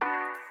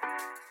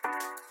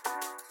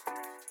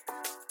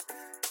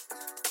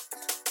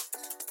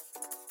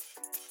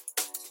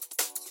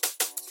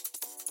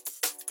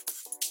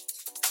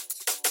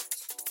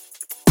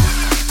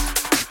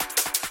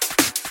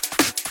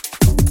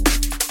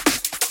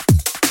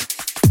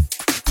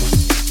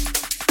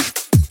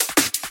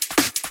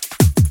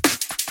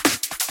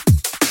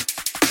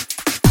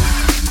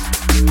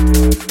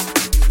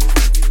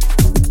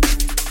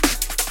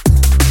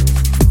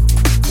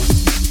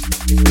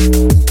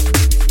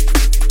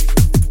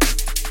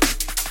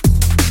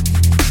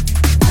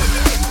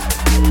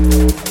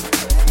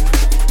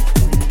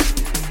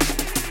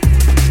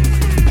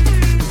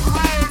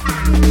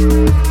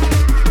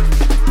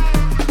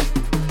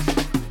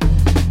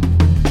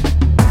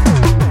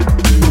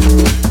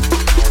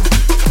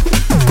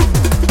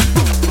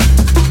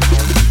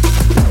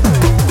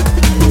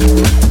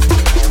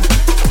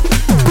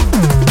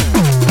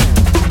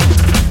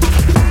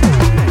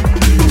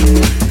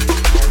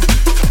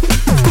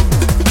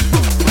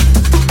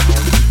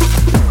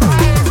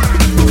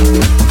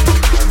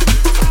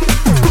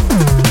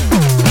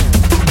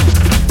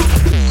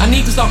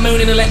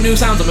moaning and let new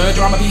sounds emerge,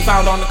 or I'ma be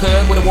found on the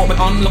curb with a Walkman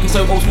on, looking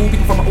so old school.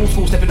 People from my old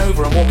school stepping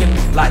over and walking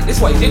like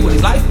this. What he did with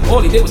his life, all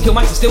he did was kill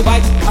mics and still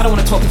bites. I don't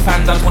wanna talk to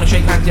fans, I just wanna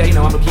shake hands. Yeah, you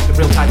know I'm gonna keep it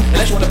real tight.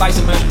 Unless you wanna buy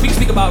some merch, we can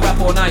speak about rap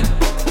all night.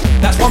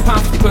 That's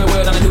 £1.50 per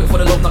word, and I do it for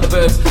the love, not the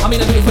birds. I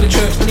mean, I do it for the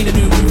church. I need a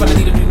new roof and I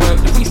need a new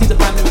work. The priest needs a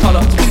brand new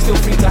collar, so please feel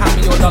free to hand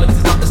me your dollar. This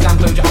is not the scam.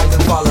 Close your eyes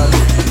and follow.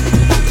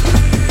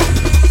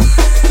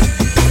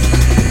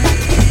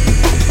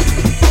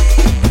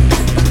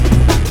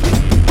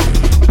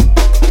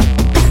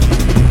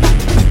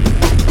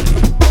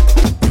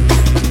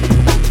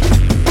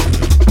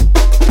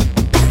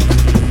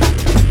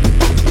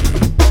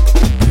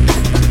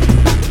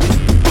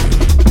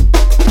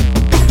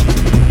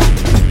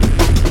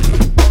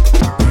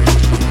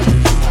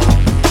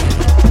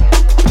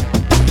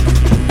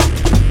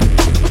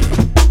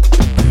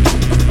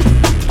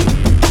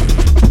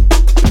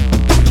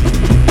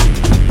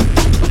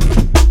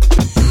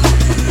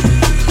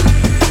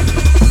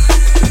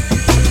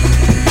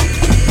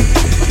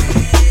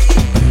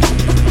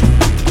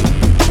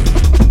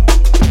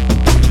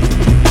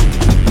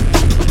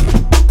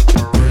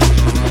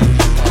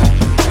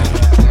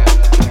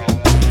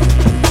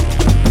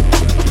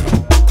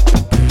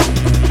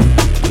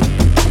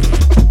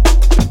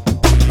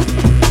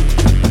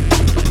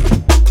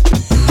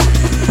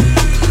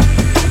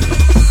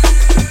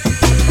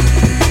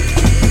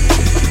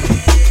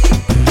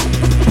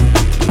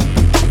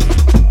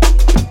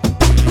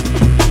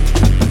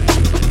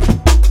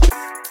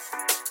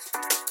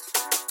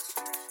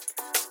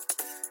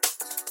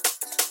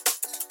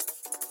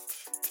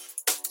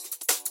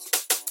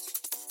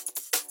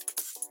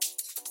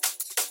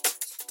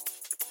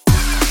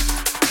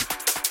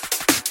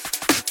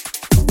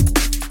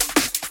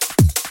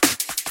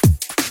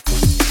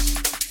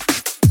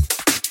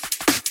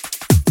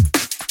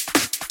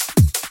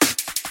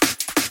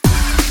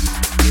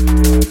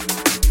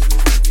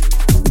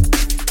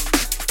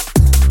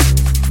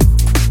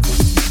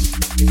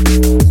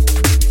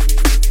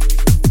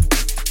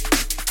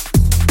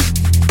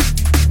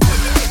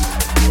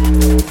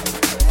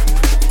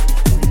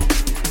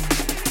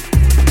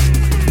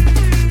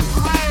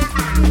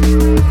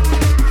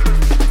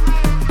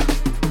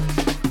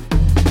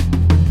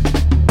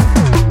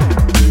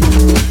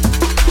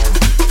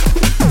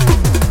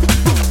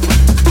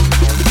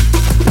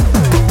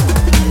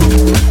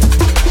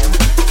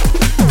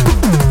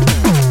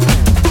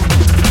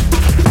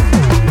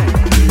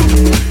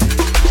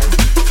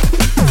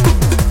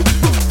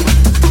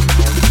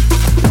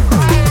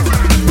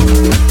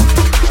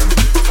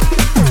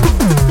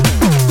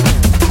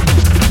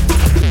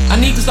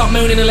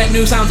 Moaning and let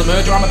new sounds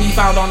emerge, or I'ma be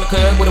found on the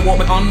curb with a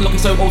Walkman on, looking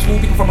so old school.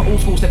 People from my old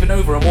school stepping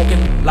over and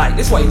walking like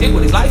this. What he did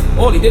with his life,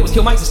 all he did was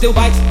kill mics and still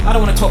bites. I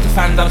don't wanna talk to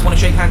fans, I just wanna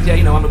shake hands. Yeah,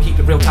 you know I'm gonna keep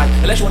it real tight.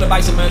 Unless you wanna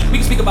buy some merch, we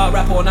can speak about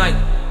rap all night.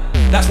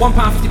 That's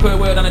 £1.50 per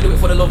word, and I do it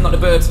for the love, not the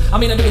birds. I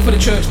mean, I do it for the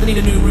church. I need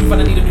a new roof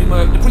and I need a new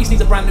merc. The priest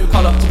needs a brand new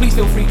collar, so please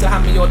feel free to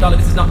hand me your dollar.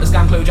 This is not the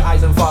scam. Close your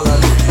eyes and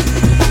follow.